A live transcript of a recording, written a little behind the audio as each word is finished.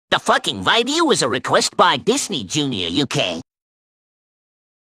fucking video was a request by Disney Junior UK.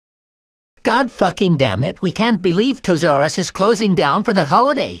 God fucking damn it, we can't believe Toys R Us is closing down for the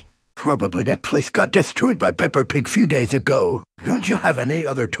holiday. Probably that place got destroyed by Peppa Pig few days ago. Don't you have any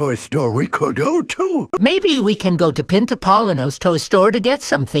other toy store we could go to? Maybe we can go to Pinta Paulino's toy store to get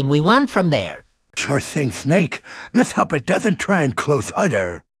something we want from there. Sure thing, Snake. Let's hope it doesn't try and close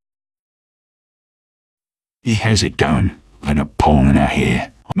either. How's it going? Been Paul out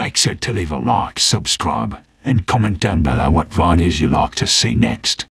here. Make sure to leave a like, subscribe, and comment down below what videos you'd like to see next.